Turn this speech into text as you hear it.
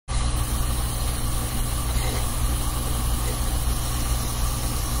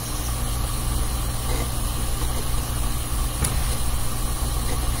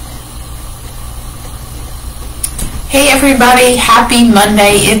Hey everybody, happy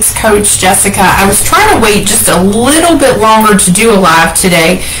Monday. It's Coach Jessica. I was trying to wait just a little bit longer to do a live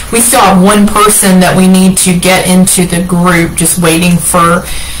today. We still have one person that we need to get into the group, just waiting for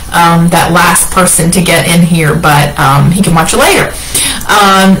that last person to get in here, but he can watch it later.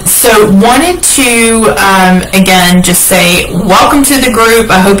 So wanted to, again, just say welcome to the group.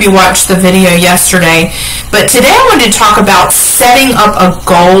 I hope you watched the video yesterday. But today I wanted to talk about setting up a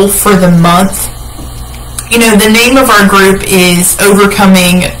goal for the month. You know, the name of our group is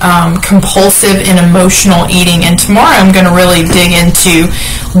Overcoming Compulsive and Emotional Eating, and tomorrow I'm going to really dig into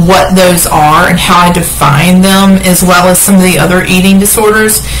what those are and how I define them, as well as some of the other eating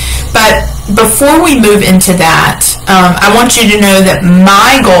disorders. But before we move into that, I want you to know that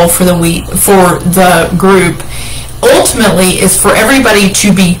my goal for the week, for the group, ultimately is for everybody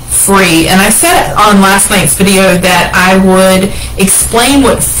to be free. And I said on last night's video that I would explain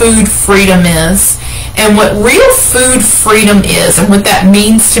what food freedom is and what real food freedom is and what that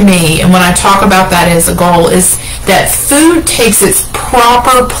means to me. And when I talk about that as a goal, is that food takes its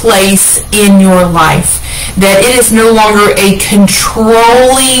proper place in your life, that it is no longer a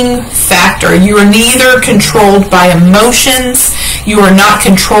controlling factor. You are neither controlled by emotions, you are not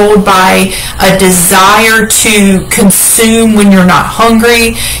controlled by a desire to consume when you're not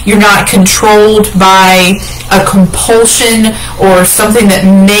hungry, you're not controlled by a compulsion or something that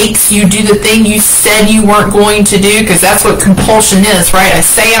makes you do the thing you said you weren't going to do, because that's what compulsion is, right? I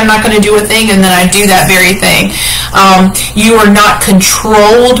say I'm not going to do a thing and then I do that very thing. You are not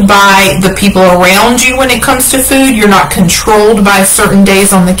controlled by the people around you when it comes to food. You're not controlled by certain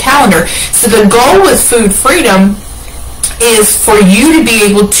days on the calendar. So the goal with food freedom is for you to be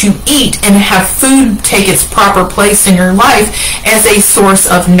able to eat and have food take its proper place in your life as a source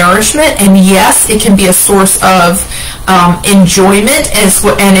of nourishment. And yes, it can be a source of enjoyment,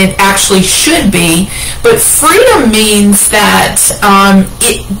 and it actually should be. But freedom means that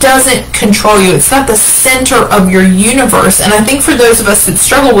it doesn't control you. It's not the center of your universe. And I think for those of us that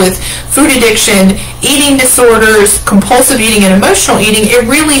struggle with food addiction, eating disorders, compulsive eating, and emotional eating, it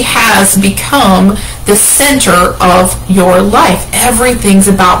really has become the center of your life. Everything's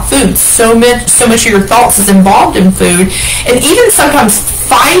about food. So much of your thoughts is involved in food. And even sometimes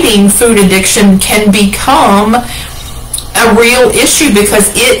fighting food addiction can become a real issue because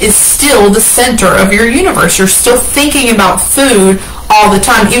it is still the center of your universe. You're still thinking about food all the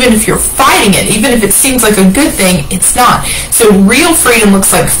time, even if you're fighting it, even if it seems like a good thing, it's not. So real freedom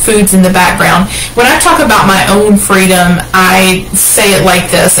looks like food's in the background. When I talk about my own freedom, I say it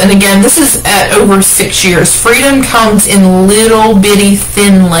like this, and again, this is at over 6 years. Freedom comes in little bitty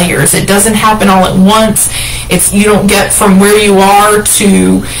thin layers. It doesn't happen all at once. You don't get from where you are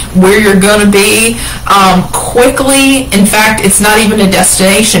to where you're going to be quickly. In fact, it's not even a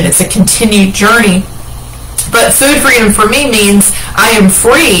destination. It's a continued journey. But food freedom for me means I am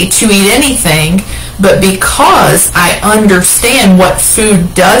free to eat anything, but because I understand what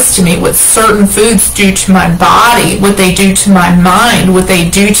food does to me, what certain foods do to my body, what they do to my mind, what they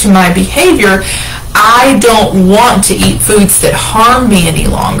do to my behavior, I don't want to eat foods that harm me any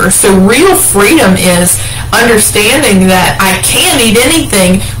longer. So real freedom is understanding that I can eat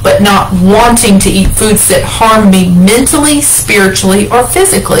anything, but not wanting to eat foods that harm me mentally, spiritually, or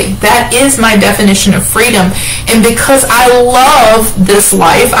physically. That is my definition of freedom. And because I love this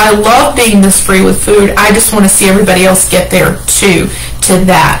life, I love being this free with food, I just want to see everybody else get there too, to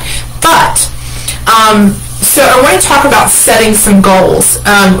that. But so I want to talk about setting some goals.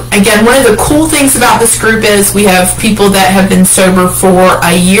 Again, one of the cool things about this group is we have people that have been sober for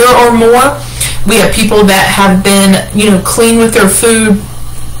a year or more. We have people that have been, clean with their food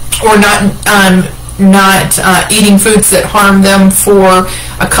or not eating foods that harm them for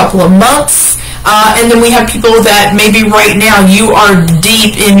a couple of months. And then we have people that maybe right now you are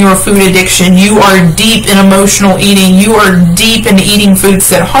deep in your food addiction, you are deep in emotional eating, you are deep in eating foods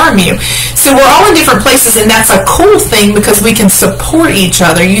that harm you. So we're all in different places, and that's a cool thing because we can support each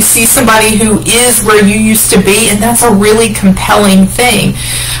other. You see somebody who is where you used to be, and that's a really compelling thing.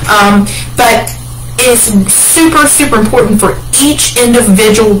 But it's super, super important for each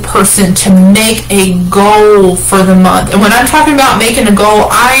individual person to make a goal for the month. And when I'm talking about making a goal,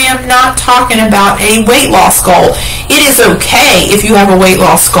 I am not talking about a weight loss goal. It is okay if you have a weight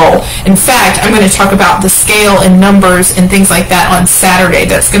loss goal. In fact, I'm going to talk about the scale and numbers and things like that on Saturday.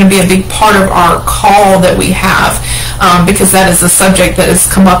 That's going to be a big part of our call that we have, because that is a subject that has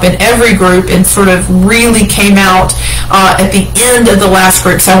come up in every group and sort of really came out at the end of the last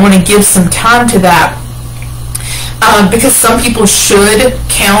group. So I want to give some time to that. Because some people should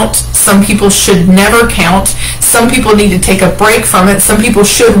count, some people should never count, Some people need to take a break from it. Some people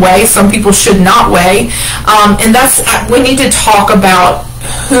should weigh. Some people should not weigh. And we need to talk about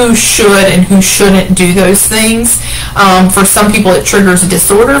who should and who shouldn't do those things. For some people it triggers a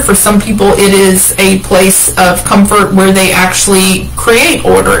disorder. For some people it is a place of comfort where they actually create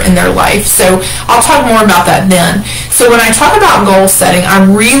order in their life. So I'll talk more about that then. So when I talk about goal setting,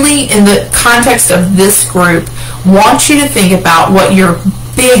 I'm really, in the context of this group, want you to think about what your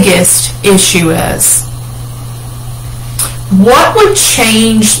biggest issue is. What would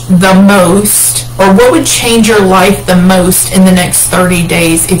change the most, or what would change your life the most in the next 30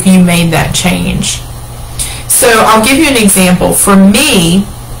 days if you made that change? So I'll give you an example. For me,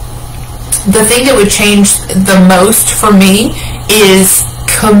 the thing that would change the most for me is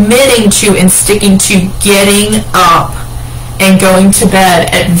committing to and sticking to getting up and going to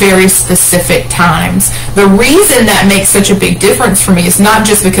bed at very specific times. The reason that makes such a big difference for me is not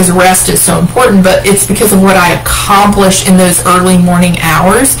just because rest is so important, but it's because of what I accomplish in those early morning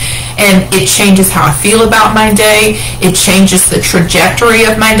hours. And it changes how I feel about my day. It changes the trajectory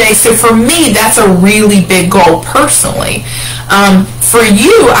of my day. So for me, that's a really big goal personally. For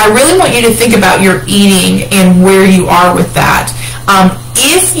you, I really want you to think about your eating and where you are with that.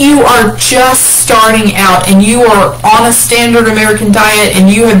 If you are just starting out and you are on a standard American diet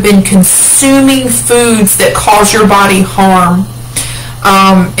and you have been consuming foods that cause your body harm,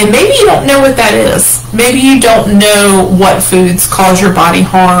 and maybe you don't know what that is. Maybe you don't know what foods cause your body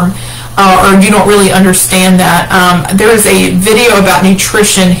harm, or you don't really understand that. There is a video about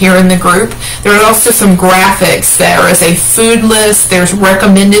nutrition here in the group. There are also some graphics. There is a food list. There's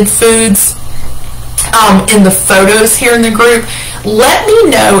recommended foods in the photos here in the group. Let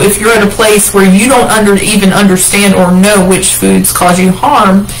me know if you're at a place where you don't even understand or know which foods cause you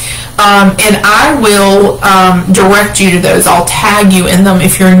harm, and I will direct you to those. I'll tag you in them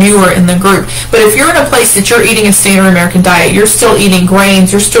if you're newer in the group. But if you're in a place that you're eating a standard American diet, you're still eating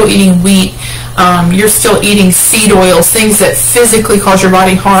grains, you're still eating wheat, you're still eating seed oils, things that physically cause your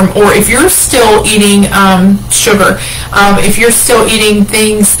body harm, or if you're still eating sugar, if you're still eating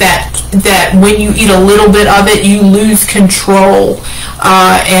things that when you eat a little bit of it, you lose control,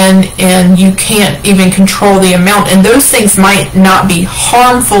 and you can't even control the amount. And those things might not be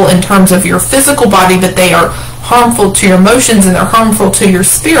harmful in terms of your physical body, but they are harmful to your emotions and they're harmful to your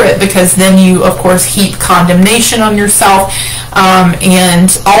spirit, because then you, of course, heap condemnation on yourself,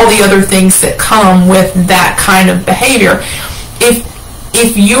 and all the other things that come with that kind of behavior.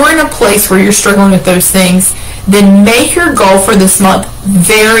 If you're in a place where you're struggling with those things, then make your goal for this month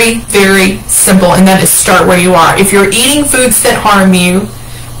very, very simple, and that is start where you are. If you're eating foods that harm you,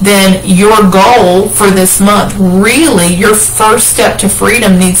 then your goal for this month, really, your first step to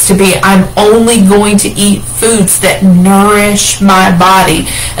freedom needs to be, I'm only going to eat foods that nourish my body.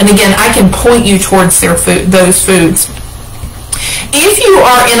 And again, I can point you towards those foods. If you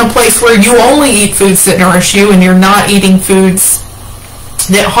are in a place where you only eat foods that nourish you and you're not eating foods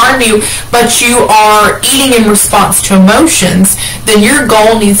that harm you, but you are eating in response to emotions, then your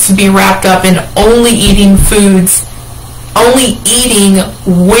goal needs to be wrapped up in only eating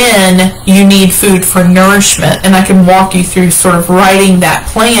when you need food for nourishment. And I can walk you through sort of writing that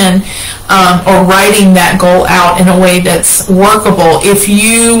plan, or writing that goal out in a way that's workable. If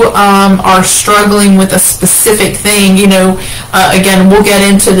you are struggling with a specific thing, again, we'll get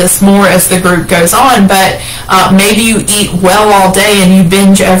into this more as the group goes on, but maybe you eat well all day and you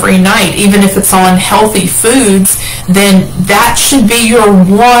binge every night, even if it's on healthy foods, then that should be your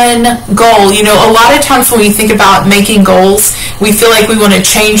one goal. A lot of times when we think about making goals, we feel like we want to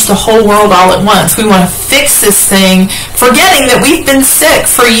change the whole world all at once. We want to fix this thing, forgetting that we've been sick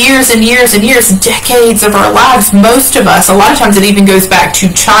for years and years and years, decades of our lives, most of us. A lot of times it even goes back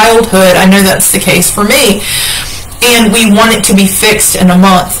to childhood. I know that's the case for me. And we want it to be fixed in a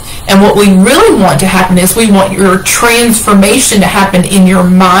month. And what we really want to happen is we want your transformation to happen in your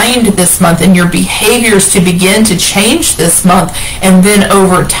mind this month, and your behaviors to begin to change this month. And then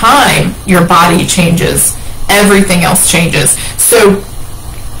over time, your body changes. Everything else changes. So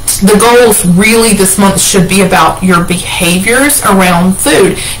the goals really this month should be about your behaviors around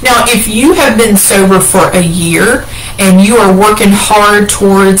food. Now, if you have been sober for a year and you are working hard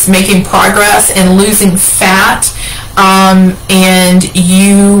towards making progress and losing fat, and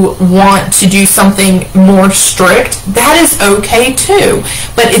you want to do something more strict, that is okay too.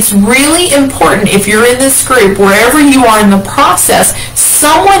 But it's really important, if you're in this group, wherever you are in the process,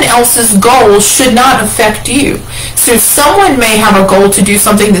 someone else's goals should not affect you. So someone may have a goal to do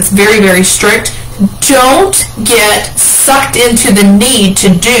something that's very, very strict. Don't get sucked into the need to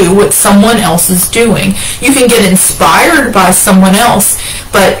do what someone else is doing. You can get inspired by someone else,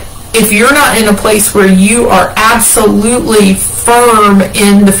 but if you're not in a place where you are absolutely firm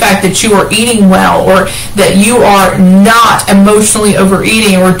in the fact that you are eating well, or that you are not emotionally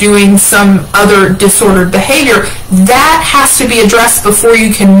overeating or doing some other disordered behavior, that has to be addressed before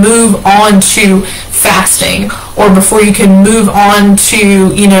you can move on to fasting, or before you can move on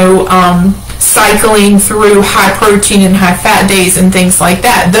to, cycling through high protein and high fat days and things like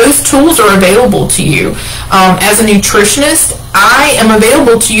that. Those tools are available to you. As a nutritionist, I am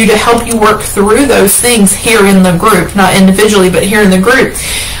available to you to help you work through those things here in the group, not individually, but here in the group.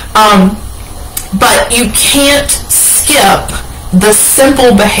 But you can't skip the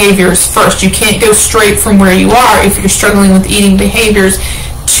simple behaviors first. You can't go straight from where you are if you're struggling with eating behaviors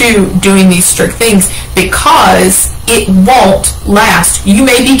to doing these strict things, because it won't last. You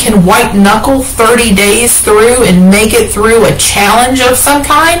maybe can white knuckle 30 days through and make it through a challenge of some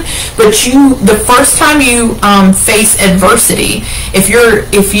kind, but the first time you face adversity,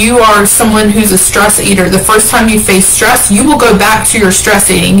 if you are someone who's a stress eater, the first time you face stress, you will go back to your stress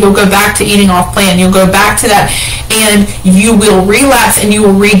eating. You'll go back to eating off plan. You'll go back to that, and you will relapse, and you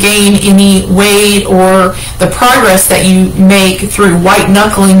will regain any weight or the progress that you make through white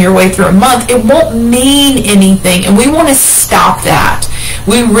knuckling your way through a month. It won't mean anything, and we want to stop that.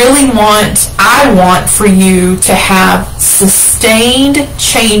 I want for you to have sustained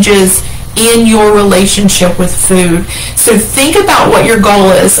changes in your relationship with food. So think about what your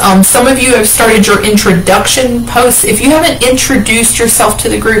goal is. Some of you have started your introduction posts. If you haven't introduced yourself to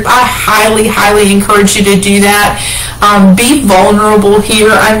the group, I highly, highly encourage you to do that. Be vulnerable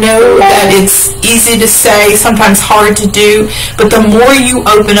here. I know that it's easy to say, sometimes hard to do, but the more you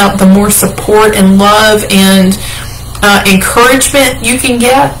open up, the more support and love and encouragement you can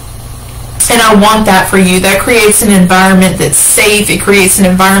get. And I want that for you. That creates an environment that's safe. It creates an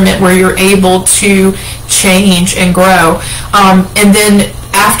environment where you're able to change and grow. And then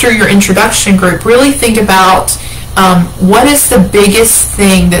after your introduction group, really think about what is the biggest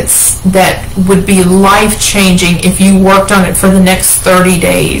thing that would be life-changing if you worked on it for the next 30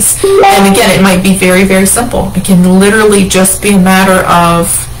 days. And again, it might be very, very simple. It can literally just be a matter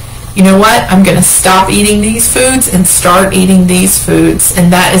of, you know what, I'm going to stop eating these foods and start eating these foods,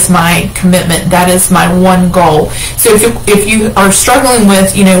 and that is my commitment. That is my one goal. So if you are struggling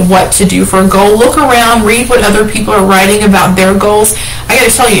with, what to do for a goal, look around, read what other people are writing about their goals. I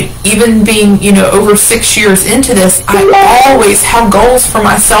got to tell you, even being, over 6 years into this, I always have goals for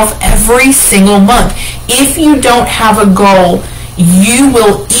myself every single month. If you don't have a goal, you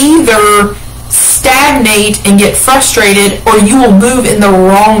will either stagnate and get frustrated, or you will move in the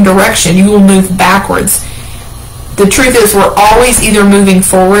wrong direction. You will move backwards. The truth is, we're always either moving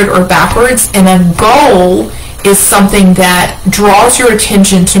forward or backwards, and a goal is something that draws your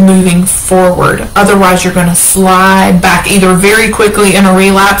attention to moving forward. Otherwise, you're going to slide back either very quickly in a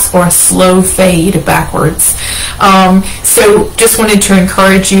relapse or a slow fade backwards. So just wanted to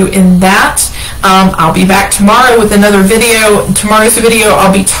encourage you in that. I'll be back tomorrow with another video. Tomorrow's video,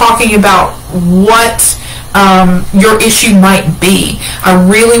 I'll be talking about what your issue might be. I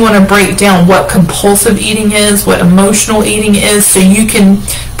really want to break down what compulsive eating is, what emotional eating is, so you can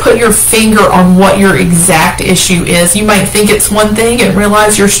put your finger on what your exact issue is. You might think it's one thing and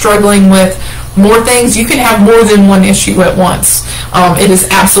realize you're struggling with more things. You can have more than one issue at once. It is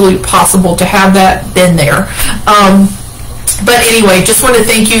absolutely possible to have that. Been there. But anyway, just want to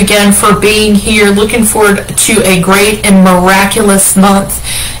thank you again for being here. Looking forward to a great and miraculous month.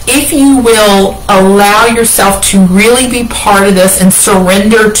 If you will allow yourself to really be part of this and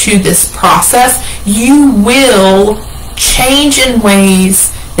surrender to this process, you will change in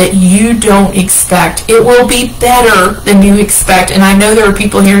ways that you don't expect. It will be better than you expect. And I know there are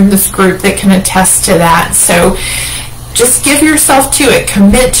people here in this group that can attest to that. So just give yourself to it.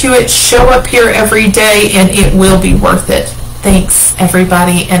 Commit to it. Show up here every day, and it will be worth it. Thanks,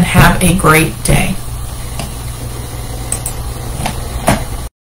 everybody, and have a great day.